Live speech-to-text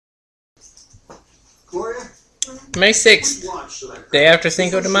May 6th, day after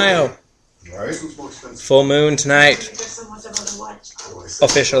Cinco de Mayo. Right. Full moon tonight.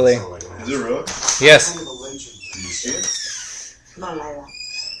 Officially. Is it really? Yes. Did you see it?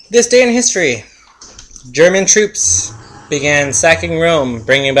 This day in history, German troops began sacking Rome,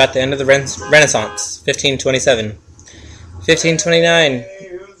 bringing about the end of the Renaissance, 1527. 1529,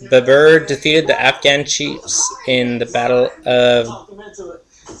 Babur defeated the Afghan chiefs in the Battle of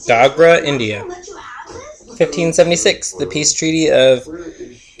Gagra, India. 1576, the peace treaty of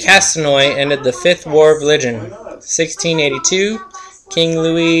Castanoy ended the Fifth War of Religion. 1682, King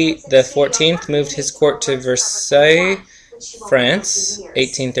Louis XIV moved his court to Versailles, France.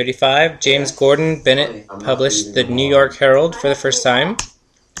 1835, James Gordon Bennett published the New York Herald for the first time.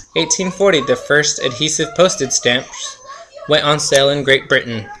 1840, the first adhesive postage stamps went on sale in Great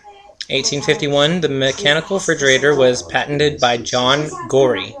Britain. 1851, the mechanical refrigerator was patented by John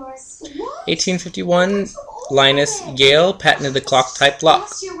Gorey. 1851, Linus Yale patented the clock-type lock.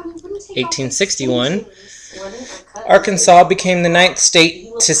 1861, Arkansas became the 9th state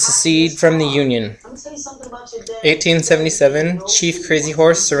to secede from the Union. 1877, Chief Crazy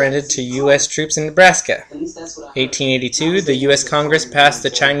Horse surrendered to U.S. troops in Nebraska. 1882, the U.S. Congress passed the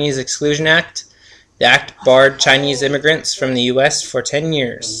Chinese Exclusion Act. The act barred Chinese immigrants from the U.S. for 10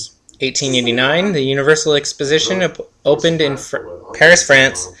 years. 1889, the Universal Exposition opened in Paris,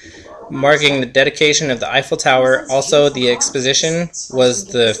 France, marking the dedication of the Eiffel Tower. Also, the exposition was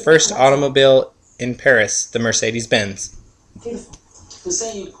the first automobile in Paris, the Mercedes-Benz.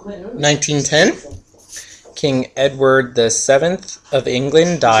 1910, King Edward VII of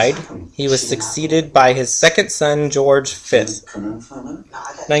England died. He was succeeded by his second son, George V.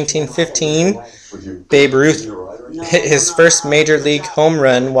 1915, Babe Ruth hit his first major league home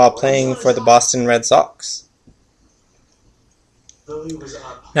run while playing for the Boston Red Sox.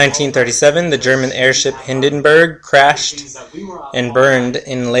 1937, the German airship Hindenburg crashed and burned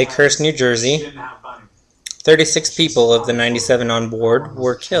in Lakehurst, New Jersey. 36 people of the 97 on board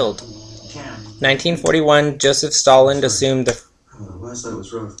were killed. 1941, Joseph Stalin assumed the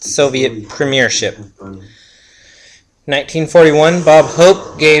Soviet premiership. 1941, Bob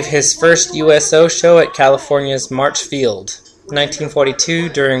Hope gave his first USO show at California's March Field. 1942,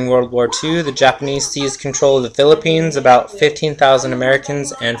 during World War II, the Japanese seized control of the Philippines. About 15,000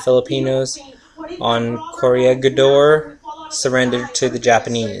 Americans and Filipinos on Corregidor surrendered to the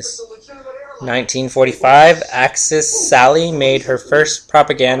Japanese. 1945, Axis Sally made her first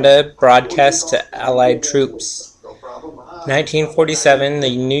propaganda broadcast to Allied troops. 1947,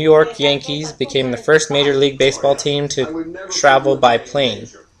 the New York Yankees became the first Major League Baseball team to travel by plane.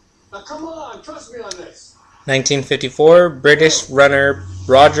 1954, British runner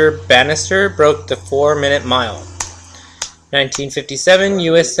Roger Bannister broke the 4-minute mile. 1957,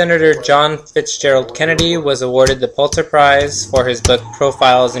 U.S. Senator John Fitzgerald Kennedy was awarded the Pulitzer Prize for his book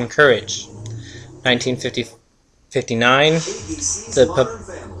Profiles in Courage. 1959,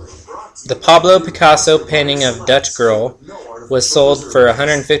 the Pablo Picasso painting of Dutch Girl was sold for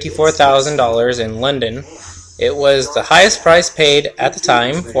 $154,000 in London. It was the highest price paid at the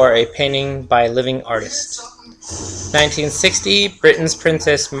time for a painting by a living artist. 1960, Britain's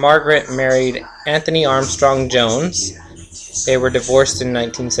Princess Margaret married Anthony Armstrong Jones. They were divorced in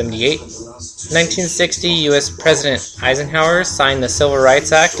 1978. 1960, U.S. President Eisenhower signed the Civil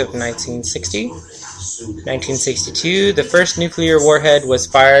Rights Act of 1960. 1962, the first nuclear warhead was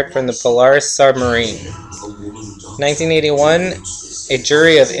fired from the Polaris submarine. 1981, a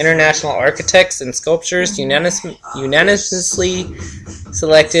jury of international architects and sculptors unanimously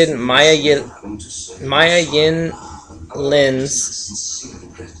selected Maya Yin Lin's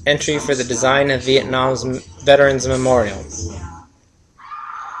entry for the design of Vietnam's Veterans Memorial.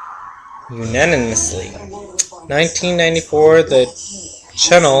 Unanimously. 1994, the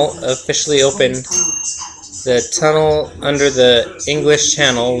Channel officially opened. The tunnel under the English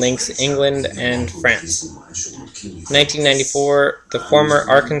Channel links England and France. 1994, the former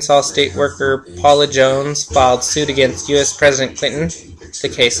Arkansas state worker Paula Jones filed suit against U.S. President Clinton. The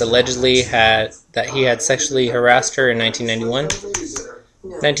case allegedly that he had sexually harassed her in 1991.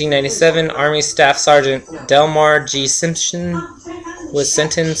 1997, Army Staff Sergeant Delmar G. Simpson was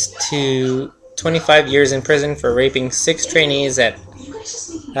sentenced to 25 years in prison for raping 6 trainees at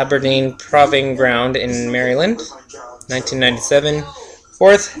Aberdeen Proving Ground in Maryland. 1997,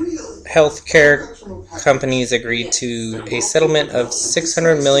 4th healthcare companies agreed to a settlement of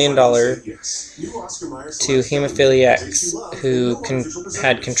 $600 million to hemophiliacs who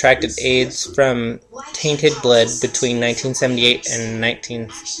had contracted AIDS from tainted blood between 1978 and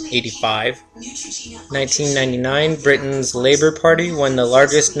 1985. 1999, Britain's Labour Party won the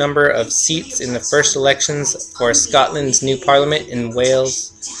largest number of seats in the first elections for Scotland's new Parliament and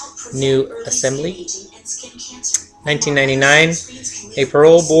Wales' new Assembly. 1999, a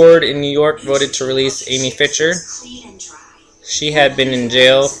parole board in New York voted to release Amy Fisher. She had been in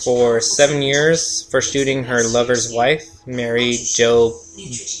jail for 7 years for shooting her lover's wife, Mary Jo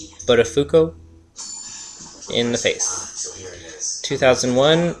Buttafuoco, in the face.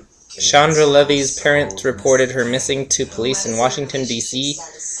 2001, Chandra Levy's parents reported her missing to police in Washington, D.C.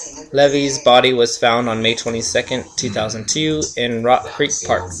 Levy's body was found on May 22, 2002, in Rock Creek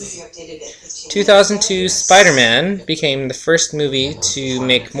Park. 2002, Spider-Man became the first movie to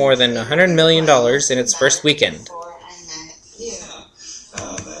make more than $100 million in its first weekend.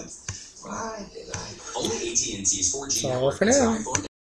 That's all for now.